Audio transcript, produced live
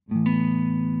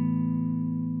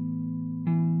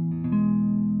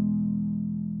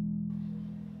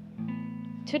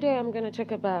Today I'm going to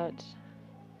talk about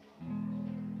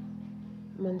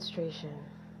menstruation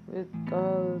with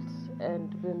girls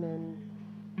and women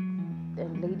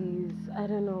and ladies. I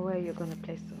don't know where you're going to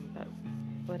place them, but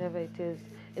whatever it is,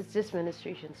 it's just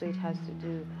menstruation, so it has to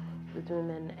do with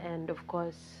women. And of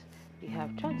course, we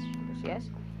have transgenders, yes?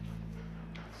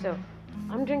 So,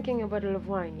 I'm drinking a bottle of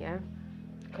wine, yeah?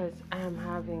 Because I am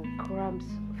having cramps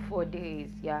for days,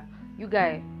 yeah? You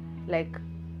guys, like,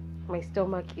 my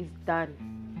stomach is done,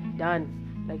 done,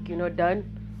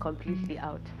 completely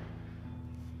out.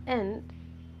 And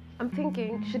I'm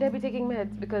thinking, should I be taking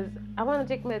meds? Because I want to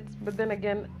take meds, but then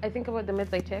again, I think about the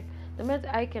meds I take. The meds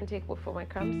I can take for my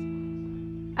cramps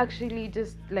actually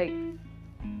just like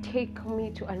take me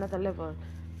to another level.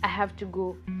 I have to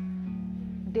go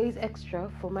days extra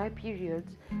for my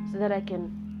periods so that I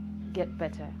can get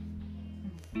better.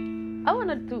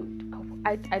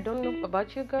 I don't know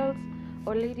about you girls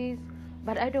or ladies,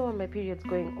 but I don't want my periods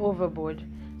going overboard.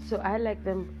 So I like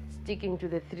them sticking to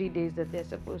the 3 days that they're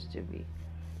supposed to be.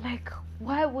 Like,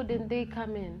 why wouldn't they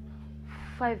come in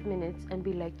 5 minutes and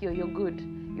be like, yo, you're good,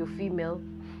 you're female,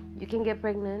 you can get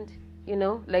pregnant,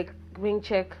 like ring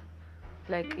check,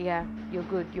 like, yeah, you're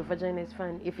good, your vagina is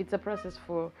fine, if it's a process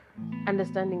for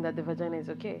understanding that the vagina is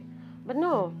okay. But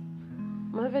no,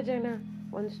 my vagina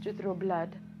wants to throw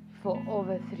blood for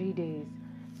over 3 days.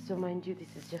 So mind you,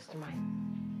 this is just my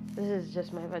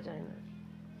vagina.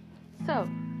 So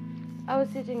I was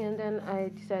sitting and then I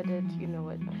decided, you know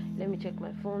what, let me check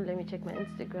my phone, let me check my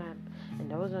Instagram.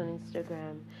 And I was on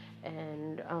Instagram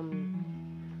and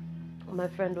my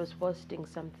friend was posting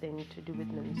something to do with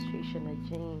menstruation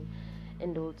hygiene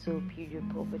and also period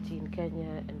poverty in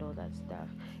Kenya and all that stuff.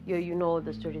 You know all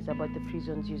the stories about the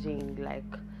prisons using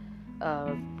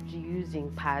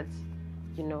using pads,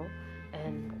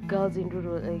 and girls in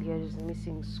rural areas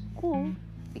missing school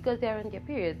because they're on their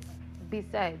periods.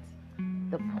 Besides,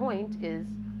 the point is,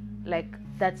 like,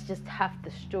 that's just half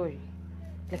the story.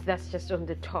 Like, that's just on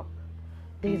the top.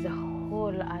 There's a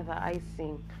whole other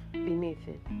icing beneath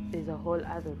it. There's a whole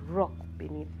other rock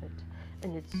beneath it.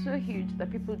 And it's so huge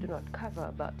that people do not cover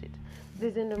about it.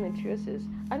 There's endometriosis.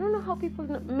 I don't know how people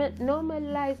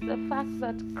normalize the fact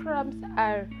that cramps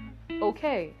are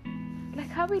okay. Like,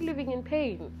 how are we living in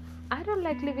pain? I don't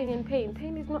like living in pain.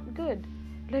 Pain is not good.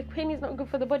 Like, pain is not good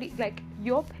for the body. Like,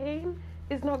 your pain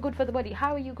is not good for the body.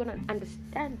 How are you going to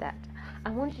understand that? I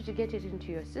want you to get it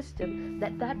into your system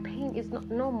that pain is not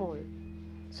normal.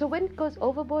 So when it goes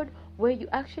overboard, where you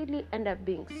actually end up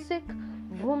being sick,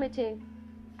 vomiting,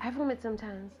 I vomit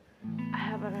sometimes, I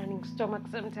have a running stomach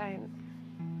sometimes,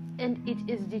 and it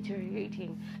is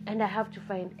deteriorating, and I have to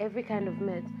find every kind of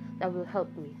med that will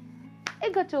help me.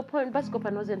 It got to a point,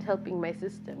 Buscopan wasn't helping my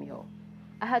system, yo.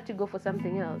 I had to go for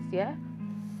something else, yeah?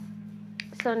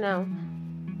 So now,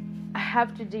 I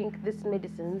have to drink these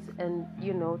medicines and,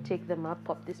 take them up,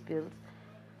 pop these pills.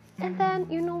 And then,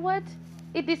 you know what?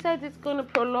 It decides it's going to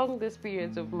prolong these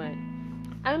periods of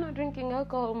mine. I know drinking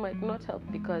alcohol might not help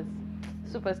because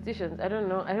superstitions, I don't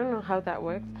know how that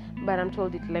works, but I'm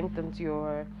told it lengthens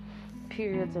your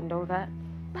periods and all that.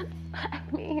 But, I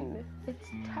mean, it's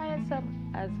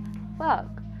tiresome as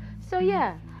fuck. So,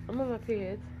 yeah, I'm on my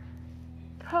periods.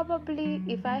 Probably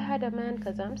if I had a man,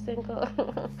 because I'm single.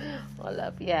 Hold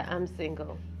up, yeah, I'm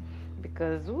single.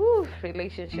 Because,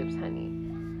 relationships,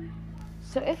 honey.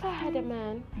 So if I had a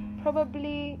man,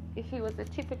 probably if he was a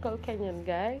typical Kenyan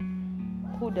guy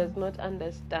who does not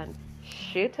understand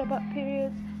shit about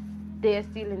periods, they are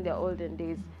still in their olden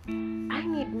days. I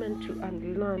need men to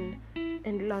unlearn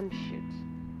and learn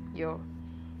shit. Yo,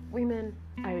 women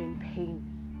are in pain.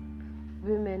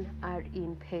 Women are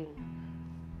in pain.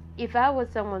 If I was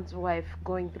someone's wife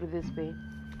going through this pain,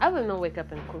 I will not wake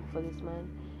up and cook for this man.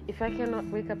 If I cannot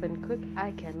wake up and cook,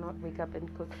 I cannot wake up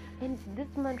and cook. And this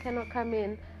man cannot come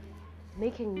in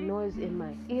making noise in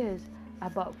my ears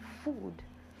about food.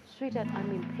 Sweetheart, I'm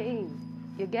in pain.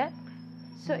 You get?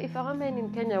 So if a woman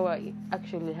in Kenya were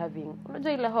actually having,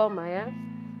 unajua ile homa, yeah?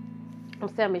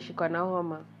 Msee ameshikwa na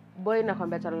homa. Boy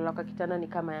nakwambia atalala kwa kitanda ni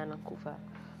kama yanakufa.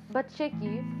 But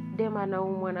cheki, dem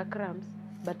anaumwa na cramps.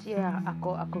 But yeah,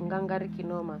 ako ngangari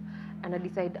kinoma. Ana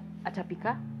decide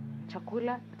atapika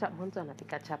chakula, mwanzo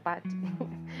anapika chapati.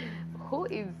 Who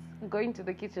is going to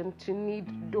the kitchen to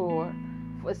need door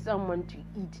for someone to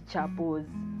eat chapos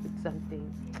with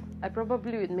something? I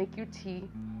probably would make you tea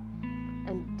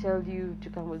and tell you to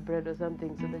come with bread or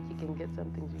something so that you can get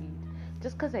something to eat.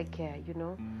 Just because I care,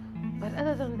 But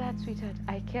other than that, sweetheart,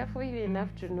 I care for you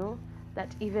enough to know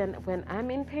that even when I'm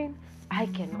in pain, I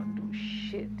cannot do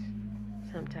shit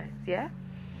sometimes, yeah?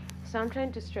 So I'm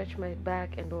trying to stretch my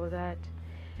back and all that.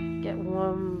 get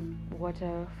warm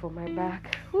water for my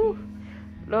back. Whew,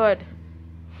 Lord,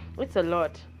 it's a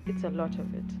lot. It's a lot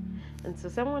of it. And so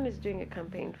someone is doing a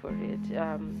campaign for it.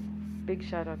 Big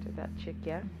shout out to that chick,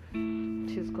 yeah.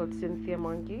 She's called Cynthia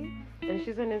Monkey, and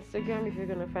she's on Instagram if you're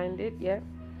gonna find it, yeah.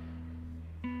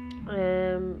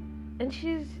 And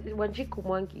she's Wanjiku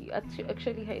Monkey.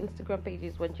 Actually, her Instagram page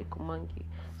is Wanjiku Monkey.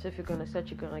 So if you're gonna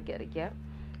search, you're gonna get it, yeah.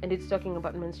 And it's talking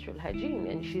about menstrual hygiene,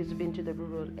 and she's been to the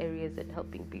rural areas and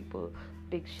helping people.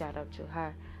 Big shout out to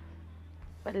her.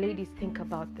 But ladies, think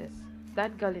about this.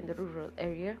 That girl in the rural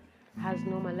area has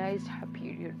normalized her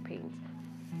period pains.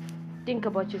 Think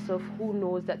about yourself. Who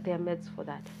knows that there are meds for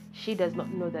that? She does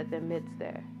not know that there are meds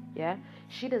there. Yeah?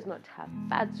 She does not have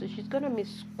pads, so she's gonna miss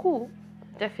school,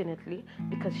 definitely,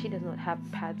 because she does not have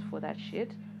pads for that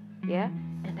shit. Yeah?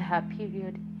 And her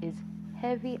period is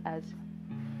heavy as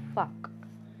fuck.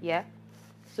 Yeah?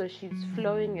 So she's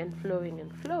flowing and flowing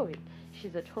and flowing.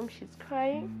 She's at home, she's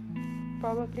crying,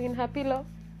 probably in her pillow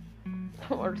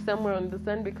or somewhere on the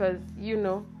sun, because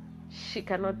she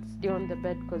cannot stay on the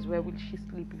bed, because where will she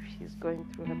sleep if she's going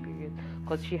through her period?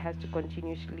 Because she has to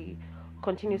continuously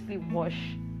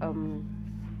wash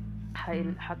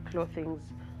her clothings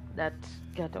that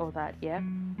get all that, yeah.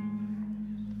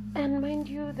 And mind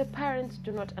you, the parents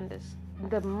do not understand.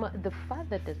 The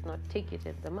father does not take it,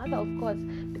 and the mother, of course,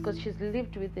 because she's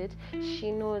lived with it,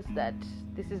 she knows that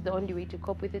this is the only way to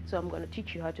cope with it, so I'm going to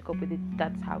teach you how to cope with it.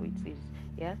 That's how it is.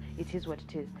 Yeah, it is what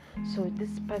it is. So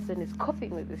this person is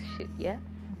coping with this shit. Yeah,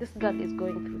 this girl is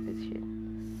going through this shit.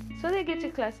 So they get to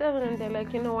class 7 and they're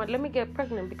like, you know what, let me get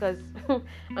pregnant, because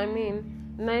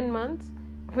 9 months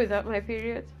without my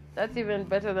periods, that's even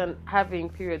better than having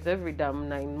periods every damn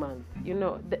 9 months.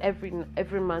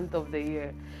 Every month of the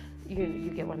year.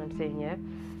 You get what I'm saying, yeah?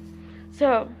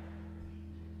 So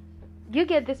you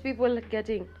get these people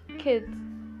getting kids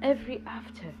every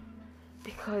after,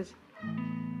 because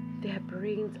their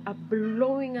brains are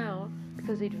blowing out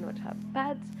because they do not have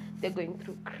pads. They're going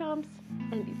through cramps,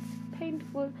 and it's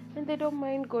painful, and they don't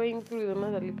mind going through the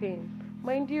motherly pain.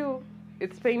 Mind you,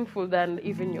 it's painful than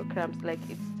even your cramps. Like,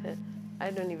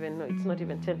 I don't even know, it's not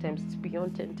even 10 times, it's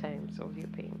beyond 10 times of your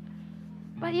pain.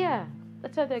 But yeah,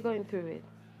 that's how they're going through it.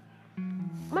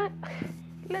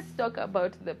 Let's talk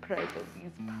about the price of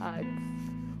these pads.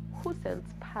 Who sells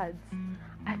pads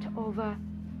at over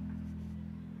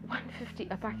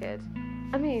 $150 a packet?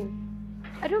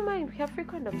 I don't mind. We have free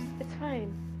condoms. It's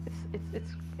fine.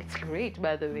 It's great,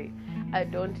 by the way. I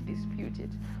don't dispute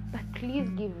it. But please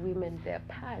give women their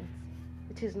pads.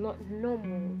 It is not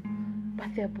normal.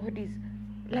 But their bodies,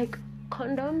 like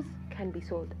condoms, can be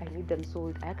sold. I need them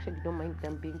sold. I actually don't mind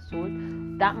them being sold.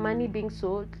 That money being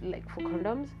sold, like for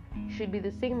condoms, should be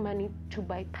the same money to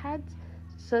buy pads,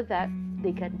 so that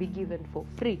they can be given for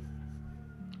free.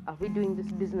 Are we doing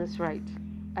this business right?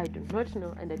 I do not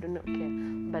know, and I do not care.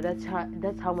 But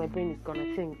that's how my brain is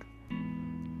gonna think.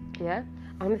 Yeah,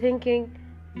 I'm thinking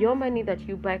your money that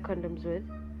you buy condoms with,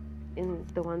 in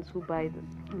the ones who buy them,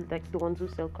 like the ones who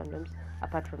sell condoms,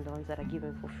 apart from the ones that are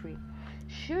given for free,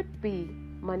 should be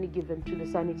money given to the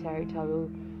sanitary towel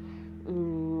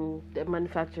the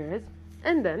manufacturers,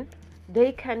 and then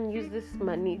they can use this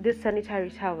sanitary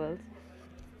towels,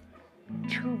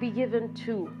 to be given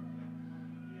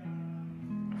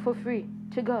for free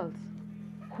to girls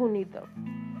who need them.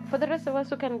 For the rest of us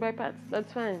who can buy pads,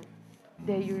 that's fine.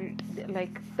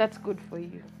 That's good for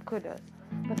you. Kudos.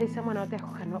 But there's someone out there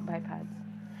who cannot buy pads.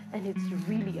 And it's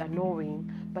really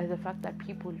annoying by the fact that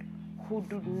people who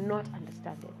do not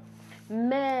understand it.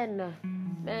 Men,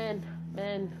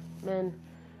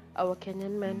 our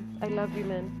Kenyan men, I love you,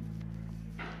 men.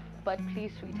 But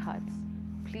please, sweethearts,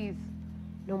 please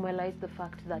normalize the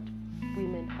fact that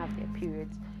women have their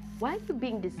periods. Why are you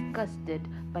being disgusted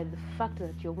by the fact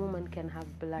that your woman can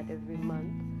have blood every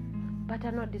month, but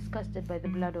are not disgusted by the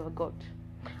blood of a goat?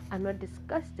 Are not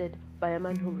disgusted by a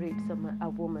man who rapes a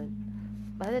woman?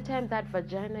 By the time that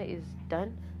vagina is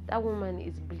done, that woman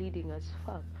is bleeding as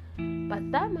fuck.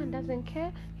 But that man doesn't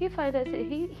care. He finds out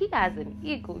he has an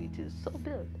ego. It is so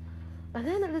built. But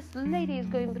then this lady is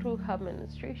going through her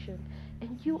menstruation,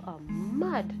 and you are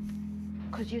mad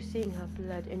because you're seeing her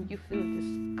blood and you feel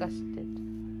disgusted.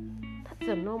 That's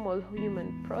a normal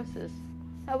human process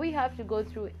that we have to go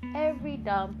through every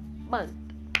damn month.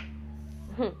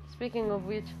 Speaking of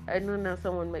which, I know now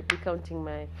someone might be counting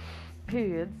my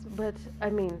periods, but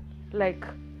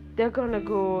they're gonna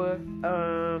go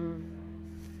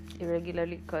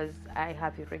irregularly because I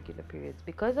have irregular periods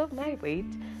because of my weight.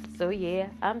 So yeah,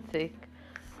 I'm thick.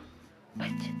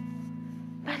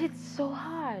 But it's so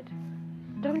hard.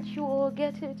 Don't you all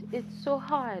get it? It's so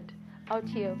hard. out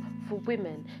here for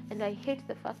women, and I hate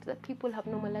the fact that people have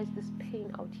normalized this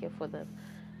pain out here for them.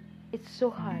 It's so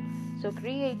hard. So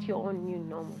create your own new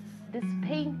normal. This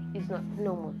pain is not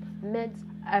normal. Meds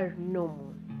are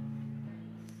normal.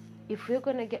 If we're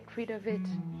going to get rid of it,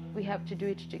 we have to do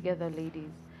it together,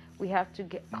 ladies. We have to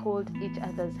hold each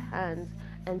other's hands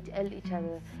and tell each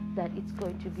other that it's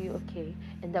going to be okay,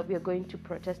 and that we are going to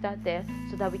protest out there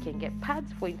so that we can get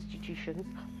pads for institutions,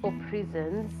 for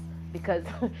prisons, because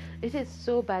it is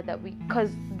so bad that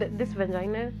this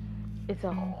vagina, it's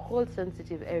a whole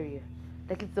sensitive area.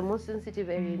 Like, it's the most sensitive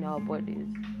area in our bodies.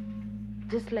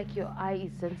 Just like your eye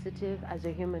is sensitive as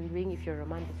a human being, if you're a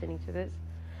man listening to this,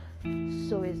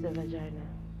 so is the vagina.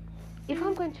 If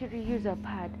I'm going to reuse a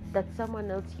pad that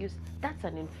someone else used, that's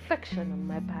an infection on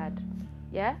my pad.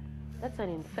 Yeah? That's an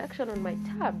infection on my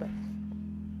tab.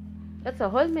 That's a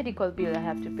whole medical bill I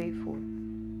have to pay for.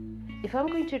 If I'm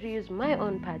going to reuse my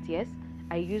own pad, yes,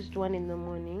 I used one in the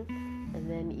morning, and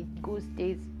then it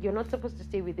stays. You're not supposed to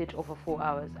stay with it over 4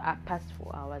 hours, past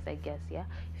 4 hours, I guess, yeah?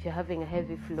 If you're having a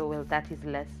heavy flow, well, that is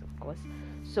less, of course.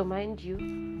 So mind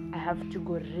you, I have to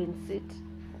go rinse it,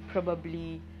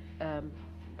 probably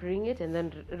bring it, and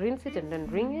then rinse it, and then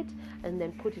wring it, and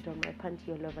then put it on my panty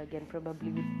all over again,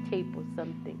 probably with tape or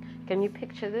something. Can you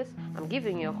picture this? I'm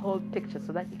giving you a whole picture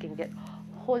so that you can get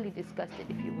wholly disgusted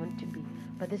if you want to be.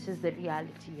 But this is the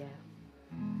reality, yeah.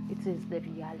 It is the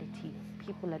reality.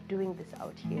 People are doing this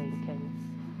out here in Kenya.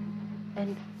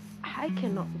 And I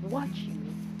cannot watch you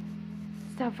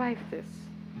survive this.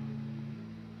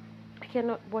 I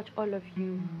cannot watch all of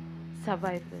you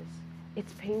survive this.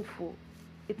 It's painful.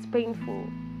 It's painful.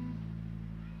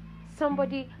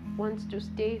 Somebody wants to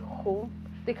stay home.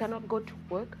 They cannot go to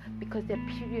work because their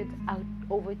periods are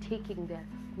overtaking their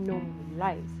normal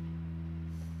lives.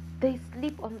 They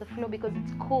sleep on the floor because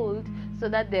it's cold, so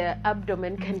that their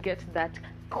abdomen can get that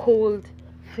cold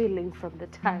feeling from the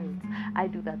tiles. I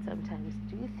do that sometimes.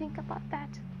 Do you think about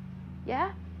that?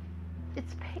 Yeah?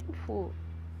 It's painful.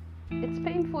 It's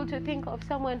painful to think of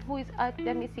someone who is out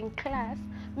there missing class,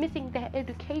 missing their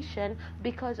education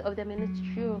because of their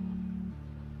menstrual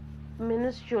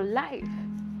life.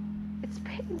 It's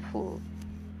painful.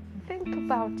 Think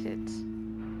about it.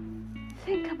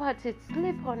 Think about it.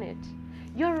 Sleep on it.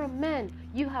 You're a man.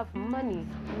 You have money.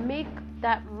 Make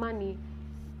that money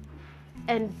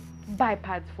and buy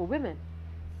pads for women.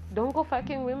 Don't go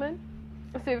fucking women.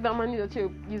 Save that money that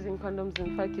you're using condoms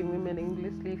and fucking women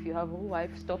aimlessly. If you have a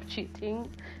wife, stop cheating.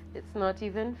 It's not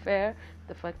even fair.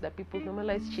 The fact that people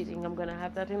normalize cheating, I'm going to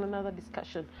have that in another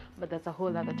discussion. But that's a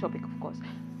whole other topic, of course.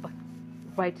 But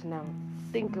right now,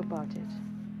 think about it.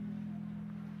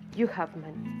 You have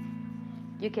money.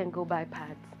 You can go buy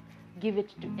pads. Give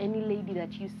it to any lady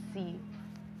that you see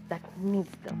that needs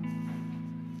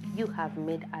them. You have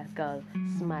made a girl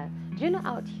smile. Do you know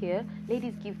out here,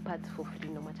 ladies give pads for free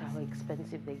no matter how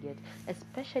expensive they get,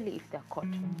 especially if they're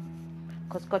cotton.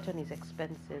 Because cotton is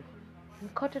expensive.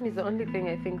 And cotton is the only thing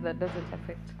I think that doesn't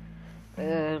affect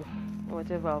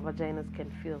whatever our vaginas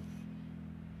can feel.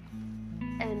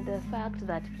 And the fact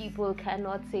that people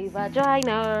cannot say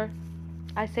vagina.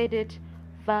 I said it,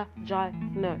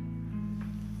 vagina.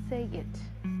 Say it,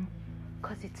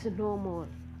 because it's normal.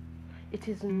 It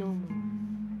is normal.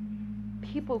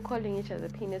 People calling each other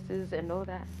penises and all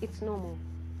that, it's normal.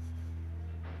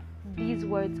 These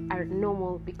words are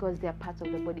normal because they are parts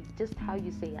of the body. Just how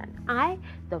you say an eye,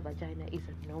 the vagina is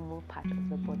a normal part of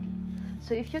the body.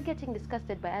 So if you're getting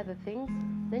disgusted by other things,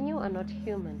 then you are not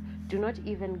human. Do not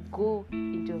even go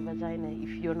into a vagina if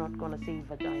you're not going to say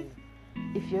vagina.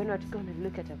 If you're not going to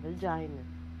look at a vagina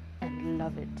and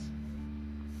love it.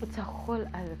 It's a whole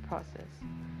other process.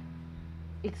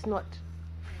 It's not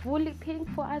fully pink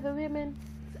for other women.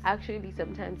 It's actually,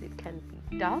 sometimes it can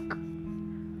be dark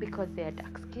because they are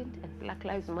dark skinned, and Black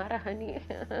Lives Matter, honey.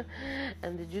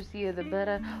 And the juicier the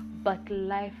better. But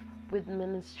life with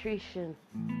menstruation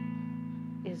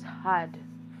is hard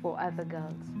for other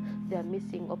girls. They're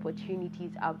missing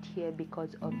opportunities out here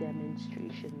because of their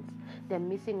menstruations. They're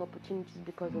missing opportunities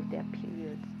because of their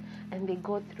periods. And they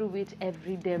go through it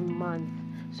every damn month.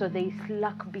 So they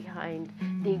slack behind.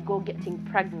 They go getting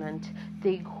pregnant.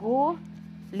 They go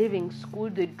leaving school.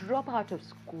 They drop out of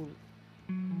school.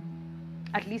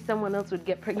 At least someone else would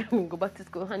get pregnant and go back to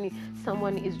school. Honey,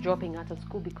 someone is dropping out of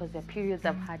school because their periods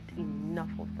have had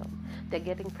enough of them. They're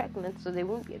getting pregnant, so they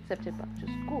won't be accepted back to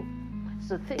school.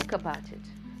 So think about it.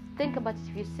 Think about it.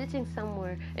 If you're sitting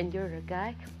somewhere and you're a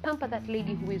guy, pamper that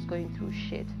lady who is going through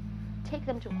shit. Take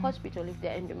them to hospital if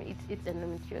they're it's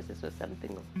endometriosis or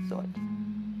something of the sort.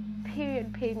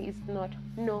 Period pain is not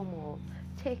normal.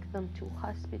 Take them to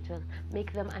hospital.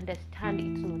 Make them understand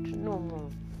it's not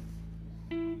normal.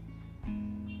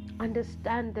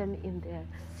 Understand them in their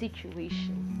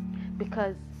situation,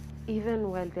 because even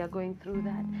while they're going through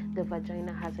that, the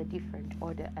vagina has a different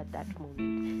order at that moment,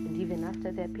 and even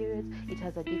after their periods, it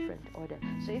has a different order.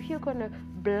 So if you're gonna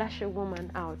blot a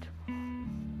woman out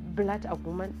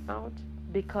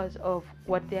because of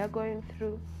what they are going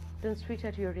through, then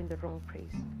sweetheart, you're in the wrong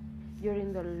place. You're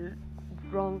in the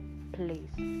wrong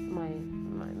place.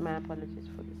 My apologies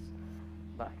for this,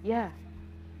 but yeah,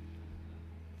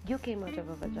 you came out of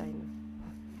a vagina,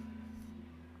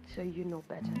 so you know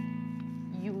better.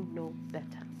 You know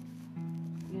better.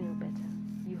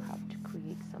 You have to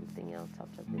create something else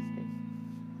out of this thing,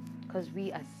 because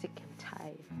we are sick and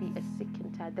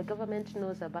tired. The government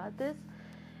knows about this,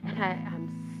 and I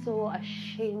am so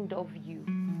ashamed of you.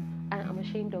 And I'm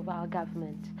ashamed of our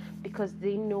government, because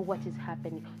they know what is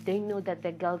happening. They know that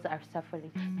the girls are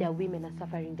suffering, their women are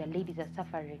suffering, their ladies are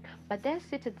suffering. But they're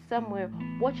seated somewhere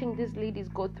watching these ladies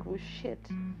go through shit,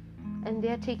 and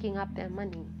they're taking up their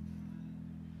money.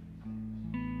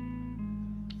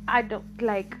 I don't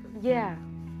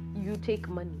you take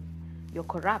money, you're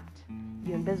corrupt,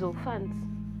 you embezzle funds.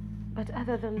 But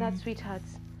other than that,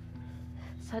 sweethearts,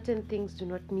 certain things do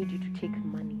not need you to take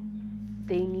money.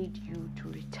 They need you to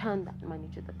return that money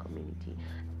to the community.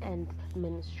 And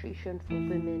menstruation for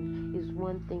women is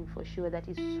one thing for sure that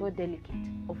is so delicate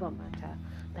of a matter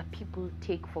that people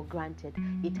take for granted.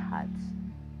 It hurts.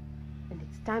 And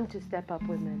it's time to step up,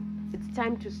 women. It's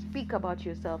time to speak about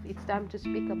yourself. It's time to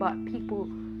speak about people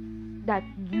that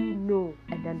you know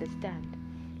and understand.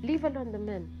 Leave alone the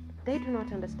men. They do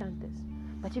not understand this.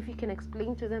 But if you can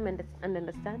explain to them and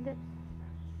understand it,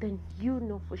 then you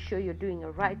know for sure you're doing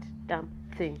a right damn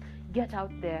thing. Get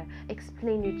out there,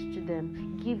 explain it to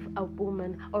them, give a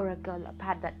woman or a girl a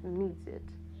pad that needs it,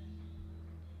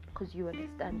 because you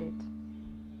understand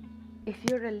it. If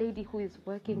you're a lady who is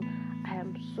working, I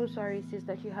am so sorry, sis,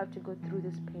 that you have to go through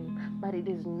this pain, but it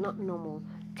is not normal.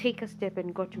 Take a step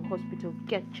and go to hospital,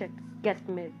 get checked, get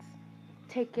meds,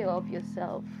 take care of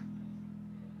yourself.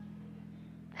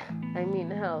 I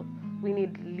mean, hell, we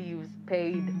need leaves,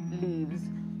 paid leaves,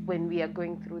 when we are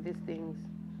going through these things.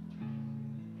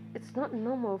 It's not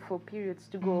normal for periods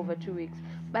to go over 2 weeks,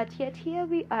 but yet here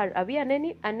we are. Are we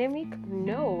anemic?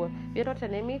 No, we're not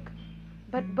anemic,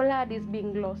 but blood is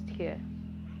being lost here.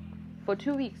 For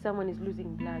 2 weeks, someone is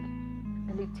losing blood,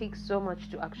 and it takes so much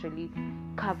to actually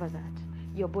cover that.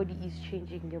 Your body is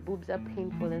changing, your boobs are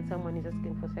painful, and someone is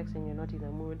asking for sex and you're not in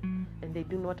the mood, and they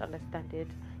do not understand it.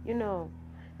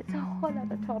 It's a whole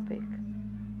other topic.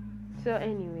 So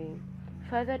anyway,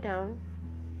 further down,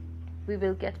 we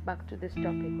will get back to this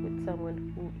topic with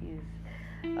someone who is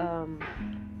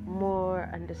more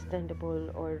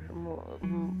understandable or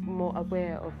more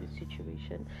aware of the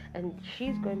situation, and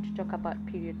she's going to talk about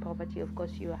period poverty. Of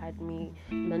course, you had me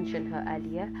mention her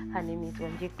earlier. Her name is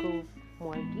Wanjiko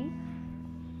Mwangi.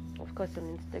 Of course, on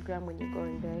Instagram, when you go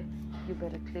in there, you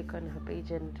better click on her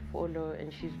page and follow,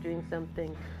 and she's doing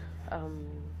something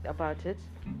about it.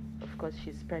 Of course,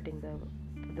 she's spreading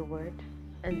the word.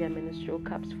 And their menstrual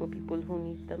cups for people who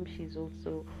need them. She's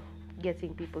also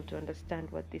getting people to understand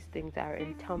what these things are.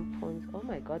 And tampons, oh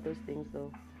my god, those things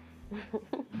though.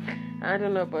 I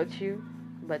don't know about you,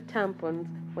 but tampons,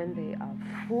 when they are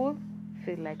full,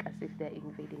 feel like as if they're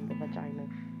invading the vagina.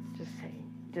 Just saying.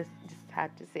 Just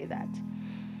had to say that.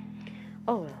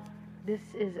 Oh well, this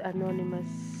is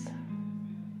anonymous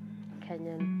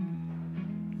Kenyan,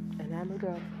 and I'm a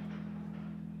girl,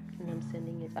 and I'm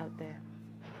sending it out there.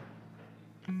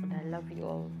 And I love you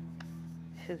all.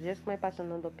 This is just my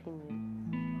personal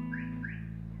opinion.